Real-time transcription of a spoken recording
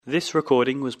This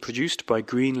recording was produced by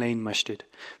Green Lane Masjid.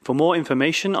 For more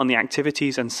information on the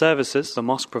activities and services the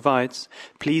mosque provides,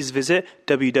 please visit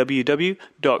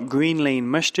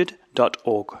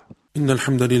www.greenlanemasjid.org. إن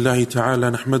الحمد لله تعالى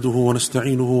نحمده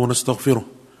ونستعينه ونستغفره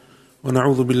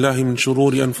ونعوذ بالله من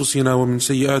شرور أنفسنا ومن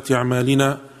سيئات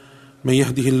أعمالنا من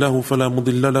يهده الله فلا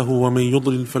مضل له ومن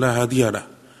يضلل فلا هادي له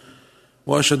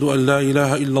وأشهد أن لا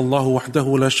إله إلا الله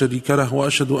وحده لا شريك له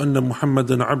وأشهد أن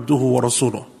محمدا عبده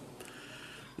ورسوله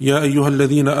يا أيها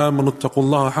الذين آمنوا اتقوا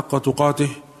الله حق تقاته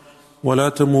ولا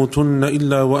تموتن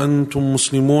إلا وأنتم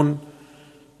مسلمون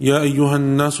يا أيها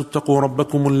الناس اتقوا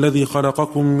ربكم الذي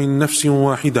خلقكم من نفس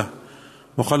واحدة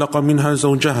وخلق منها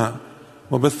زوجها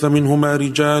وبث منهما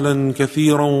رجالا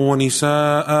كثيرا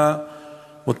ونساء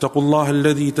واتقوا الله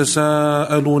الذي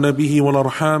تساءلون به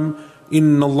والأرحام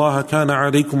إن الله كان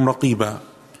عليكم رقيبا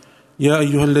يا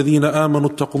أيها الذين آمنوا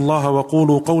اتقوا الله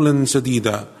وقولوا قولا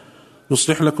سديدا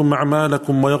يصلح لكم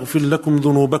أعمالكم ويغفر لكم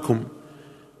ذنوبكم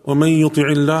ومن يطع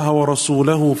الله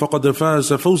ورسوله فقد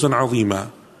فاز فوزا عظيما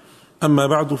أما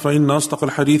بعد فإن أصدق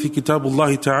الحديث كتاب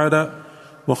الله تعالى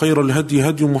وخير الهدي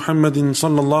هدي محمد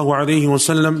صلى الله عليه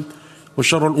وسلم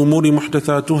وشر الأمور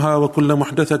محدثاتها وكل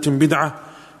محدثة بدعة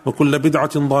وكل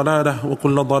بدعة ضلالة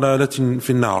وكل ضلالة في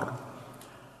النار.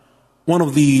 One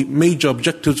of the major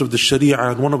objectives of the Sharia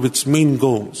and one of its main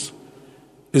goals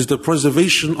is the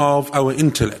preservation of our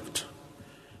intellect.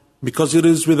 Because it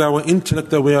is with our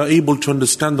intellect that we are able to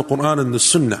understand the Quran and the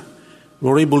Sunnah.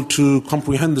 We're able to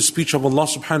comprehend the speech of Allah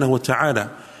subhanahu wa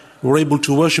ta'ala. We're able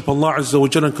to worship Allah Azza wa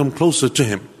Jalla and come closer to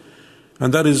Him.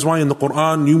 And that is why in the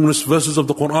Quran, numerous verses of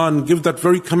the Quran give that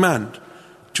very command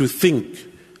to think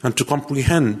and to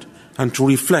comprehend and to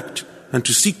reflect and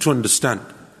to seek to understand.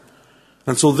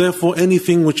 And so therefore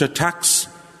anything which attacks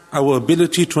our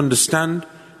ability to understand,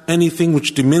 anything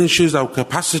which diminishes our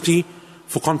capacity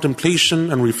for contemplation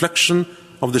and reflection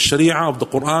of the Sharia, of the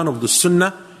Quran, of the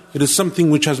Sunnah, it is something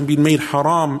which has been made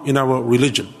haram in our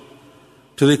religion.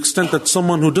 To the extent that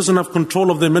someone who doesn't have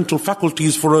control of their mental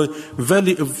faculties for a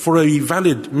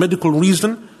valid medical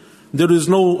reason, there is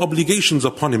no obligations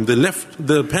upon him.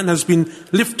 The pen has been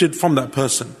lifted from that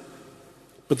person.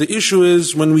 But the issue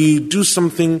is when we do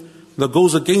something that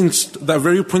goes against that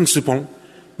very principle,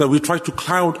 that we try to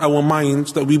cloud our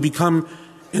minds, that we become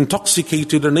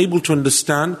intoxicated and able to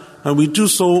understand, and we do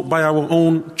so by our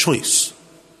own choice.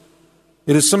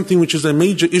 It is something which is a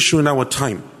major issue in our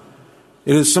time.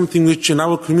 It is something which in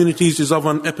our communities is of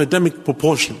an epidemic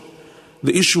proportion.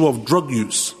 The issue of drug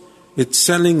use, its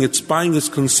selling, its buying, its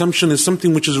consumption is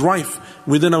something which is rife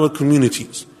within our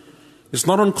communities. It's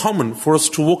not uncommon for us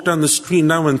to walk down the street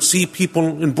now and see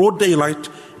people in broad daylight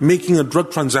making a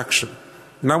drug transaction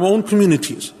in our own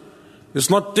communities. It's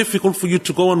not difficult for you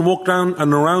to go and walk down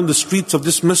and around the streets of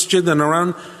this masjid and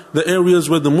around the areas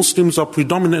where the Muslims are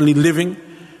predominantly living,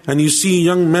 and you see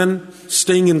young men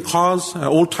staying in cars at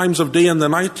all times of day and the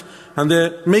night, and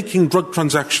they're making drug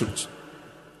transactions.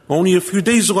 Only a few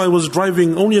days ago I was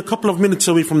driving only a couple of minutes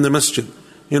away from the masjid.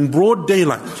 In broad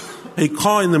daylight, a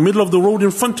car in the middle of the road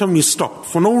in front of me stopped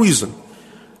for no reason.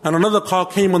 And another car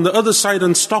came on the other side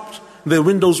and stopped. Their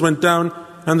windows went down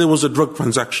and there was a drug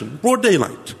transaction. Broad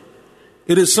daylight.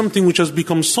 It is something which has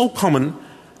become so common,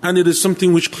 and it is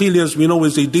something which clearly, as we know,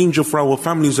 is a danger for our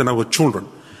families and our children.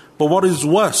 But what is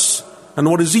worse, and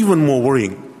what is even more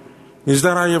worrying, is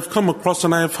that I have come across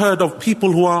and I have heard of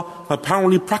people who are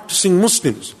apparently practicing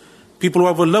Muslims, people who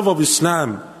have a love of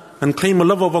Islam and claim a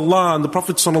love of Allah and the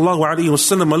Prophet sallallahu alaihi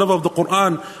wasallam, a love of the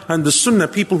Quran and the Sunnah,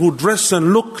 people who dress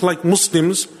and look like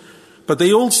Muslims, but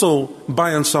they also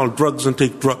buy and sell drugs and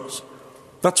take drugs.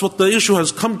 That's what the issue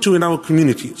has come to in our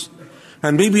communities.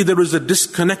 And maybe there is a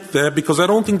disconnect there, because I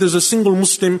don't think there's a single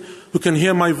Muslim who can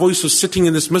hear my voice who's sitting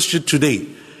in this masjid today,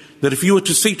 that if you were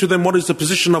to say to them, what is the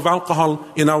position of alcohol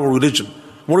in our religion?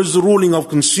 What is the ruling of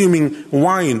consuming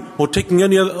wine or taking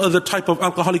any other type of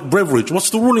alcoholic beverage?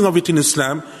 What's the ruling of it in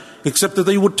Islam? Except that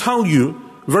they would tell you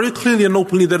very clearly and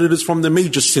openly that it is from the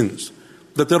major sins.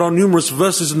 That there are numerous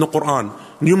verses in the Quran,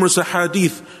 numerous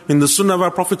ahadith in the Sunnah of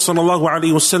our Prophet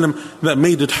ﷺ that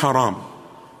made it haram.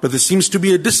 But there seems to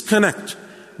be a disconnect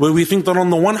where we think that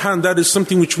on the one hand that is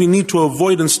something which we need to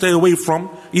avoid and stay away from,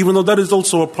 even though that is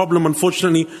also a problem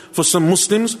unfortunately for some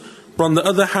Muslims. But on the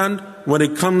other hand, when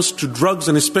it comes to drugs,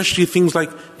 and especially things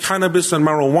like cannabis and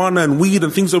marijuana and weed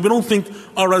and things that we don't think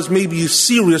are as maybe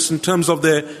serious in terms of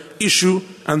their issue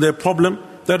and their problem,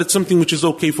 that it's something which is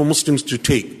okay for Muslims to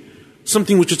take.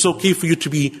 Something which it's okay for you to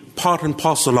be part and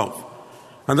parcel of.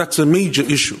 And that's a major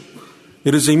issue.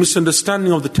 It is a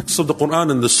misunderstanding of the text of the Quran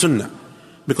and the Sunnah.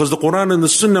 Because the Quran and the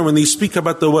Sunnah, when they speak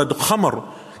about the word khamr,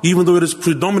 even though it is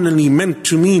predominantly meant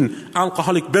to mean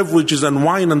alcoholic beverages and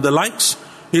wine and the likes,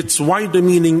 its wider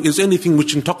meaning is anything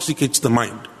which intoxicates the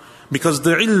mind. Because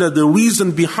the illah, the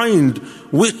reason behind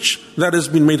which that has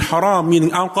been made haram,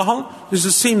 meaning alcohol, is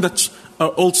the same that's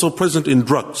also present in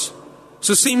drugs. It's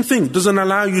the same thing. It doesn't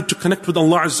allow you to connect with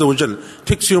Allah Azza wa Jal.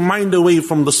 Takes your mind away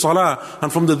from the salah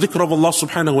and from the dhikr of Allah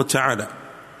subhanahu wa ta'ala.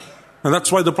 And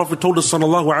that's why the Prophet told us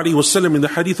sallallahu alayhi wa sallam in the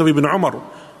hadith of Ibn Umar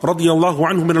radiyallahu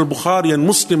anhu min al-Bukhari and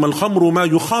Muslim, al-khamru ma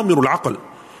yukhamiru al-aql.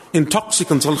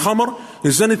 Intoxicants, al-khamr,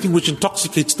 is anything which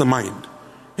intoxicates the mind.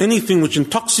 Anything which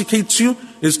intoxicates you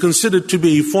is considered to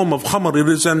be a form of khamr. It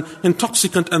is an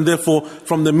intoxicant and therefore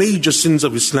from the major sins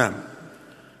of Islam.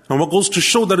 And what goes to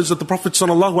show that is that the Prophet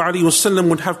ﷺ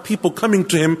would have people coming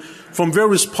to him from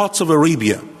various parts of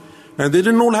Arabia. And they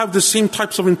didn't all have the same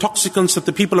types of intoxicants that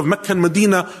the people of Mecca and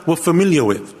Medina were familiar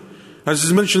with. As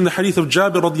is mentioned in the hadith of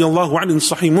Jabir radiallahu anhu in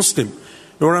Sahih Muslim,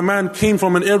 where a man came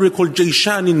from an area called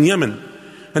Jayshan in Yemen.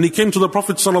 And he came to the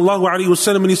Prophet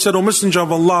ﷺ and he said, "O Messenger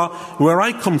of Allah, where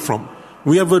I come from,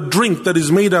 we have a drink that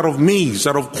is made out of maize,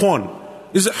 out of corn.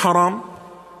 Is it haram?"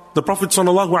 The Prophet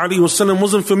ﷺ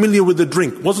wasn't familiar with the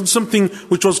drink, wasn't something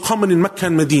which was common in Mecca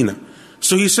and Medina.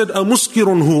 So he said, "A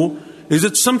muskirun hu, is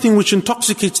it something which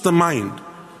intoxicates the mind?"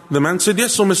 The man said,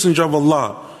 "Yes, O Messenger of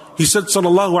Allah." He said,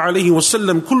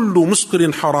 "Sallallahu kullu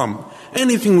muskirin haram."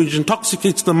 Anything which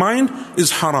intoxicates the mind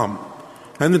is haram.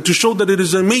 And then to show that it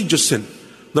is a major sin,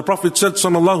 the Prophet said,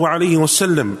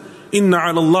 Sallallahu "Inna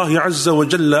ala Allahi azza wa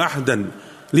jalla ahdan,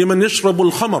 liman yashrabu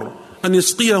al-khamr, an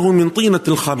yasqiyahu min tinat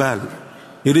al-khabal."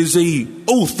 It is a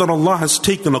oath that Allah has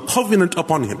taken, a covenant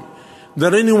upon him,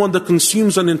 that anyone that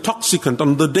consumes an intoxicant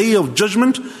on the day of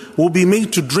judgment will be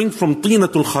made to drink from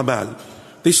tinatul khabal.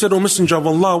 They said, "O Messenger of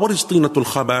Allah, what is tinatul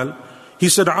khabal?" He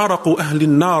said, "Araqu ahli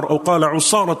an-nar, or qala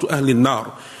usaratu ahli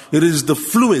an-nar." It is the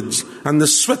fluids and the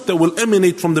sweat that will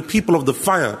emanate from the people of the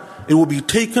fire. It will be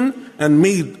taken and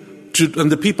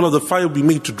the people of the fire will be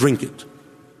made to drink it.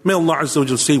 May Allah Azza wa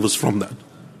Jal save us from that.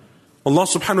 Allah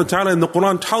subhanahu wa ta'ala in the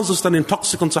Quran tells us that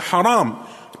intoxicants are haram.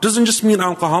 It doesn't just mean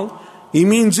alcohol. It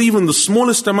means even the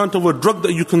smallest amount of a drug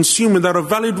that you consume without a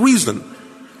valid reason.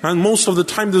 And most of the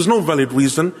time there's no valid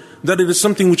reason, that it is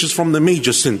something which is from the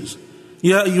major sins.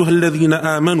 Ya ayyuhalladhina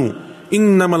amanu,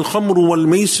 innama al-khamru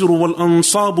wal-maysiru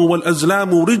wal-ansabu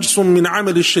wal-azlamu rijsun min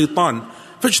amali ash-shaytan,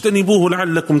 fajtanibuhu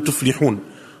la'allakum tuflihun.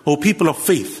 O people of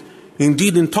faith,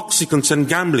 indeed intoxicants and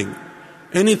gambling,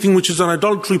 anything which is an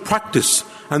idolatry practice,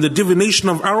 and the divination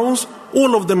of arrows,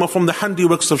 all of them are from the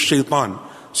handiworks of shaitan.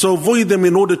 So avoid them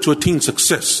in order to attain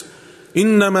success.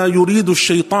 إِنَّمَا يُرِيدُ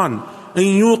الشَّيْطَانِ أَن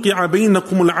يُوقِعَ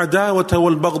بَيْنَكُمُ الْعَدَاوَةَ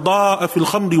وَالْبَغْضَاءَ فِي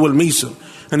الْخَمْرِ وَالْمَيْسِرِ.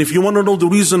 And if you want to know the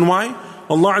reason why,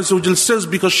 Allah Azza wa Jal says,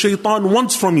 because shaitan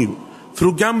wants from you,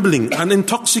 through gambling and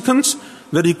intoxicants,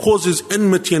 that he causes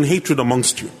enmity and hatred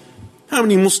amongst you. How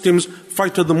many Muslims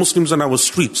fight other Muslims on our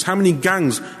streets? How many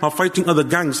gangs are fighting other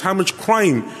gangs? How much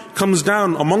crime comes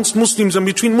down amongst Muslims and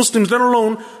between Muslims, let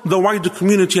alone the wider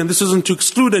community? And this isn't to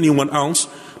exclude anyone else,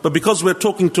 but because we're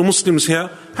talking to Muslims here,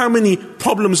 how many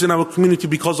problems in our community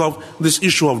because of this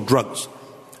issue of drugs?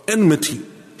 Enmity,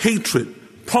 hatred,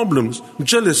 problems,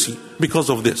 jealousy because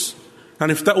of this.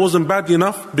 And if that wasn't bad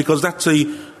enough, because that's a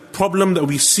problem that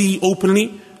we see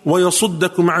openly,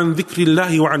 وَيَصُدَّكُمْ عَنْ ذِكْرِ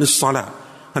اللَّهِ وَعَنِ الصَّلَاةِ.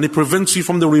 And it prevents you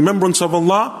from the remembrance of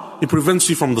Allah, it prevents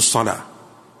you from the salah.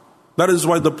 That is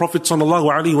why the Prophet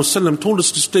ﷺ told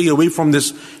us to stay away from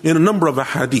this in a number of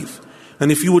ahadith. And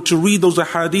if you were to read those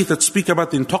ahadith that speak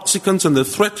about the intoxicants and the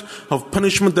threat of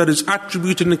punishment that is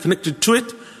attributed and connected to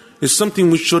it, is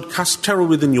something which should cast terror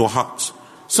within your hearts.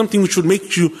 Something which should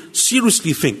make you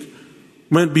seriously think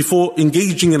before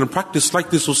engaging in a practice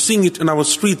like this or seeing it in our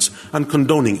streets and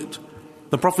condoning it.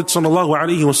 The Prophet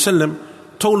ﷺ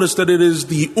told us that it is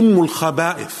the ummul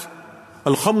khaba'ith.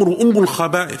 Al-khamru ummul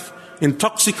khaba'ith.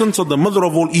 Intoxicants are the mother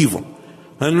of all evil.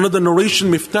 And another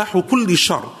narration, miftahu kulli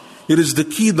shar. It is the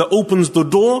key that opens the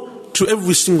door to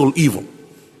every single evil.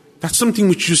 That's something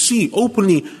which you see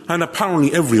openly and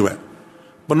apparently everywhere.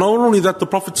 But not only that, the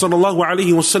Prophet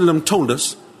ﷺ told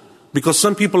us, because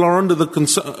some people are under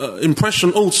the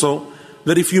impression also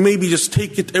that if you maybe just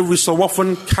take it every so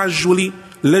often, casually,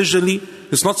 leisurely,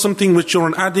 it's not something which you're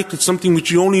an addict, it's something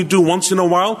which you only do once in a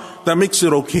while, that makes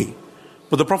it okay.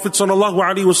 But the Prophet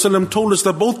ﷺ told us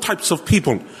that both types of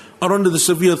people are under the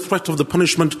severe threat of the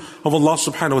punishment of Allah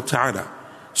subhanahu wa ta'ala.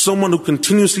 Someone who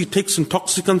continuously takes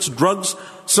intoxicants, drugs,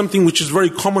 something which is very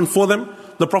common for them.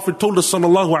 The Prophet told us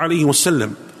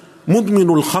ﷺ,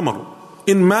 مُدْمِنُ الْخَمَرُ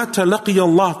إِن مَاتَ لَقِيَ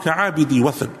اللَّهَ كَعَابِدِ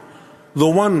وَثَنٍ. the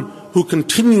one who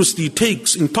continuously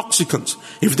takes intoxicants,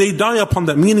 if they die upon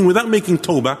that, meaning without making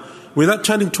tawbah, without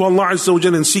turning to Allah Azza wa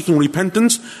Jalla and seeking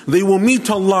repentance, they will meet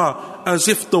Allah as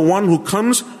if the one who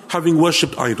comes having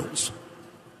worshipped idols.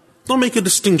 Don't make a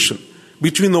distinction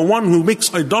between the one who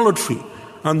makes idolatry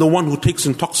and the one who takes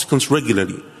intoxicants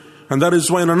regularly. And that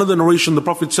is why in another narration the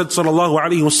Prophet said sallallahu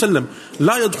alaihi wasallam,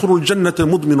 لا يدخل الجنة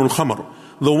مدمن الخمر.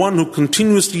 The one who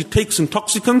continuously takes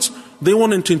intoxicants, they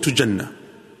won't enter into Jannah.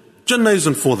 Jannah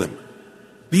isn't for them.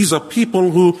 These are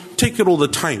people who take it all the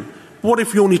time. What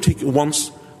if you only take it once?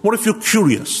 What if you're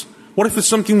curious? What if it's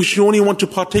something which you only want to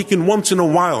partake in once in a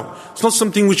while? It's not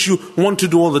something which you want to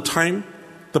do all the time.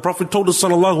 The Prophet told us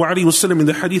sallallahu alaihi wasallam in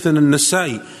the hadith in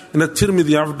An-Nasa'i, in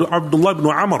At-Tirmidhi, Abdullah ibn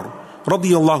Amr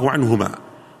radiyallahu anhuma.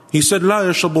 He said, لا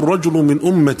يشرب الرجل من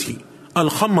أمتي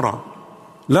الخمر.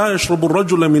 لا يشرب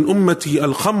الرجل من أمتي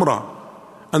الخمر.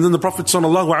 And then the Prophet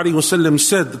sallallahu alaihi wasallam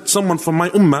said that someone from my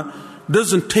ummah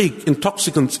doesn't take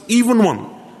intoxicants, even one.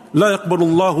 لا يقبل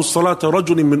الله الصلاة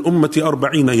رجل من أمتي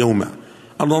 40 يوما.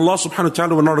 And Allah subhanahu wa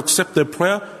ta'ala will not accept their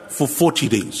prayer for 40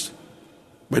 days.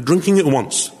 By drinking it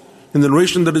once. In the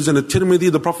narration that is in the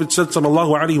Tirmidhi, the Prophet said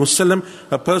sallallahu alaihi wasallam,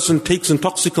 a person takes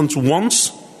intoxicants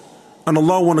once, and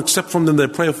Allah won't accept from them their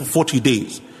prayer for 40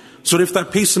 days. So if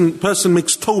that person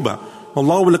makes tawbah,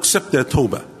 Allah will accept their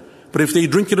tawbah. But if they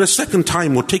drink it a second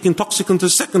time or take intoxicants a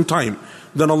second time,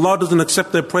 then Allah doesn't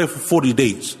accept their prayer for 40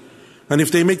 days. And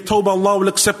if they make tawbah, Allah will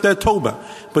accept their tawbah.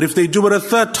 But if they do it a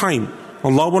third time,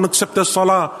 Allah won't accept their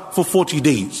salah for 40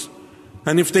 days.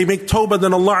 And if they make tawbah,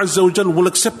 then Allah Azza wa Jal will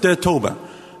accept their tawbah.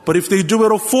 But if they do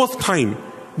it a fourth time,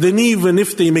 then even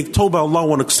if they make tawbah, Allah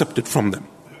won't accept it from them.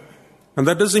 And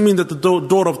that doesn't mean that the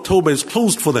door of tawbah is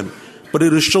closed for them, but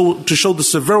it is to show the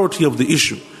severity of the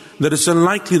issue. That it's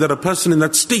unlikely that a person in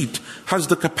that state has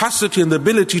the capacity and the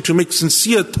ability to make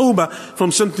sincere tawbah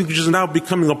from something which is now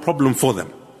becoming a problem for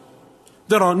them.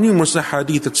 There are numerous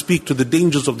ahadith that speak to the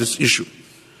dangers of this issue.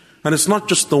 And it's not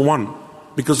just the one,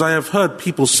 because I have heard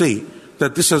people say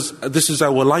that this is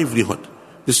our livelihood,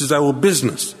 this is our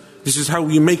business, this is how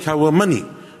we make our money,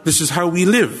 this is how we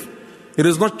live. It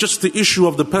is not just the issue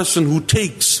of the person who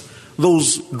takes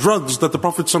those drugs that the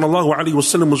Prophet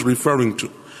ﷺ was referring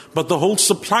to, but the whole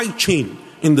supply chain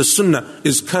in the sunnah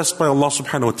is cursed by Allah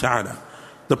subhanahu wa ta'ala.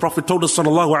 The Prophet told us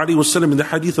ﷺ in the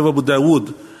hadith of Abu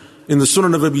Dawood, in the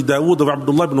sunnah of Abi Dawood of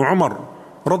Abdullah ibn Umar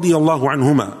radiyallahu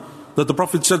anhuma, that the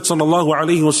Prophet said sallallahu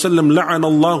alayhi wa sallam, لَعَنَ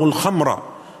اللَّهُ الْخَمْرَ.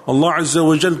 Allah Azza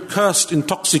wa Jal cursed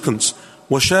intoxicants,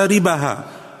 وَشَارِبَهَا,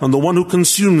 and the one who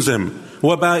consumes them,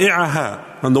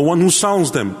 وَبَائِعَهَا, and the one who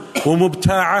sells them,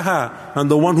 وَمُبْتَاعَهَا, and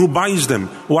the one who buys them,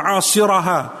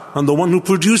 وَعَاصِرَهَا, and the one who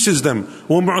produces them,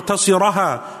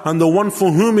 وَمُعْتَصِرَهَا, and the one for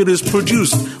whom it is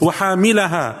produced,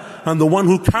 وَحَامِلَهَا, and the one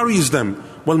who carries them,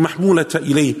 وَالْمَحْمُولَةَ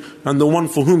إِلَيْهِ, and the one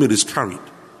for whom it is carried.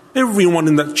 Everyone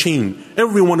in that chain,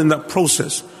 everyone in that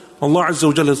process, Allah Azza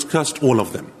wa Jalla has cursed all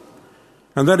of them.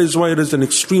 And that is why it is an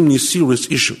extremely serious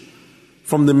issue,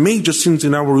 from the major sins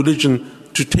in our religion,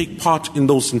 to take part in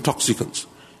those intoxicants.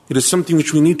 It is something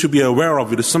which we need to be aware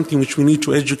of. It is something which we need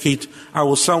to educate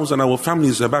ourselves and our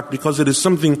families about, because it is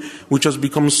something which has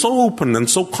become so open and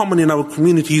so common in our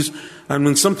communities. And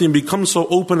when something becomes so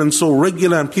open and so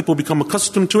regular and people become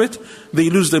accustomed to it, they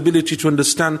lose the ability to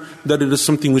understand that it is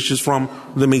something which is from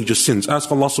the major sins.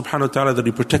 Ask Allah subhanahu wa ta'ala that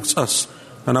He protects us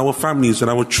and our families and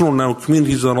our children and our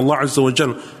communities, and Allah Azza wa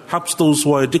Jal helps those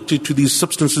who are addicted to these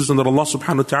substances, and that Allah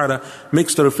subhanahu wa ta'ala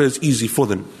makes their affairs easy for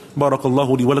them. بارك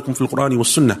الله لي ولكم في القرآن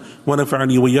والسنة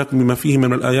ونفعني وإياكم بما فيه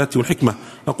من الآيات والحكمة.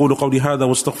 أقول قولي هذا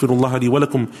واستغفر الله لي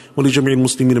ولكم ولجميع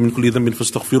المسلمين من كل ذنب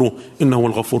فاستغفروه إنه هو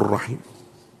الغفور الرحيم.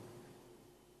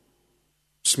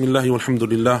 بسم الله والحمد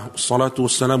لله والصلاة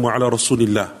والسلام على رسول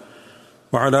الله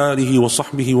وعلى آله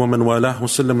وصحبه ومن والاه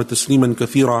وسلم تسليما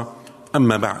كثيرا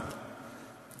أما بعد.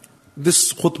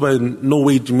 This khutbah in no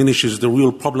way diminishes the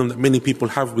real problem that many people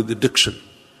have with addiction.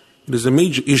 It is a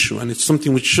major issue, and it's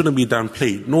something which shouldn't be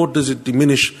downplayed, nor does it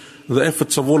diminish the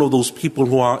efforts of all of those people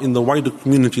who are in the wider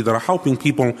community that are helping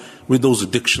people with those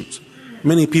addictions.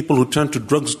 Many people who turn to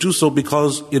drugs do so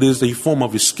because it is a form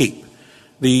of escape.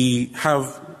 They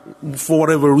have, for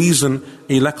whatever reason,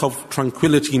 a lack of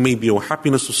tranquility maybe, or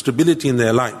happiness or stability in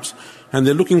their lives, and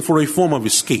they're looking for a form of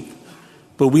escape.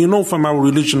 But we know from our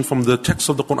religion, from the text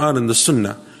of the Quran and the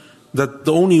Sunnah, that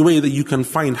the only way that you can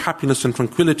find happiness and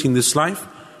tranquility in this life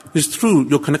is through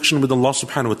your connection with Allah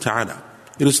subhanahu wa ta'ala.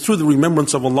 It is through the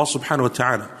remembrance of Allah subhanahu wa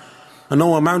ta'ala. And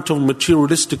no amount of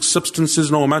materialistic substances,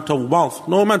 no amount of wealth,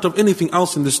 no amount of anything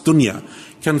else in this dunya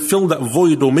can fill that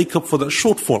void or make up for that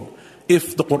shortfall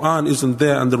if the Quran isn't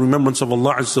there and the remembrance of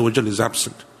Allah Azza wa Jal is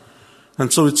absent.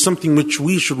 And so it's something which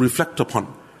we should reflect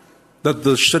upon. that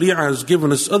the Sharia has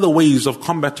given us other ways of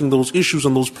combating those issues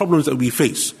and those problems that we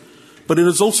face. But it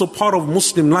is also part of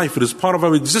Muslim life, it is part of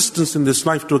our existence in this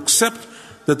life to accept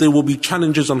that there will be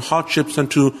challenges and hardships and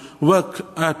to work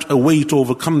at a way to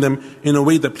overcome them in a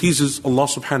way that pleases Allah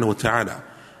subhanahu wa ta'ala.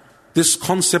 This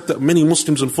concept that many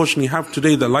Muslims unfortunately have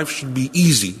today, that life should be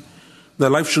easy,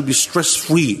 that life should be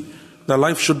stress-free, that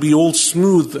life should be all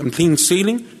smooth and plain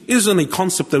sailing, isn't a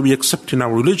concept that we accept in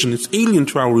our religion. It's alien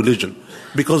to our religion,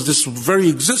 because this very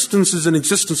existence is an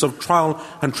existence of trial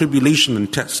and tribulation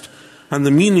and test. And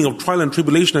the meaning of trial and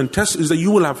tribulation and test is that you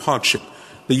will have hardship,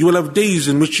 that you will have days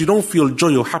in which you don't feel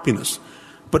joy or happiness.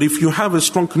 But if you have a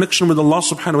strong connection with Allah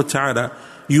subhanahu wa ta'ala,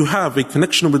 you have a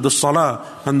connection with the salah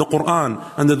and the Quran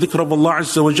and the dhikr of Allah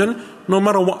Azza wa Jal, no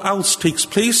matter what else takes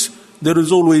place, there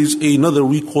is always another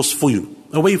recourse for you,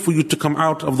 a way for you to come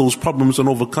out of those problems and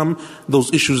overcome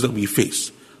those issues that we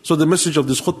face. So the message of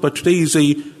this khutbah today is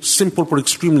a simple but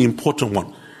extremely important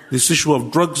one. This issue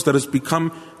of drugs that has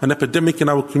become an epidemic in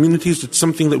our communities, it's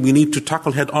something that we need to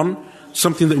tackle head on,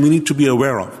 something that we need to be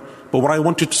aware of. But what I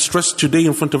wanted to stress today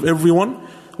in front of everyone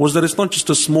was that it's not just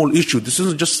a small issue. This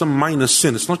isn't just some minor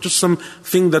sin. It's not just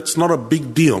something that's not a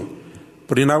big deal.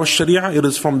 But in our Sharia, it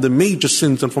is from the major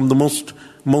sins and from the most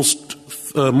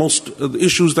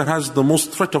issues that has the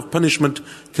most threat of punishment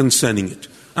concerning it.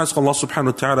 Ask Allah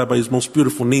subhanahu wa ta'ala by His most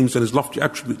beautiful names and His lofty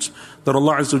attributes that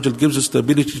Allah Azza wa Jal gives us the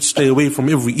ability to stay away from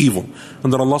every evil,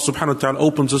 and that Allah subhanahu wa ta'ala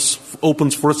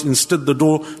opens for us instead the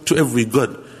door to every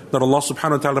good. That Allah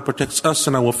subhanahu wa ta'ala protects us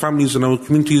and our families and our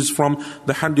communities from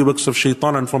the handiworks of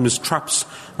shaitan and from his traps.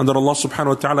 And that Allah subhanahu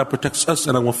wa ta'ala protects us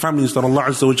and our families. That Allah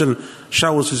Azza wa Jal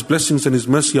showers His blessings and His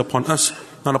mercy upon us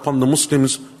and upon the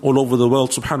Muslims all over the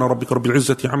world. Subhana rabbika rabbil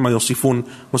izzati amma yasifun.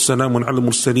 Wassalamun ala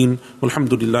mursaleen.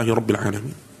 Walhamdulillahi rabbil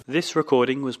alameen. This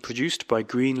recording was produced by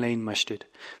Green Lane Masjid.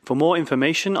 For more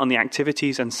information on the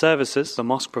activities and services the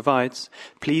mosque provides,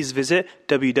 please visit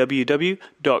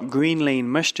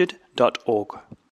www.greenlanemasjid.org.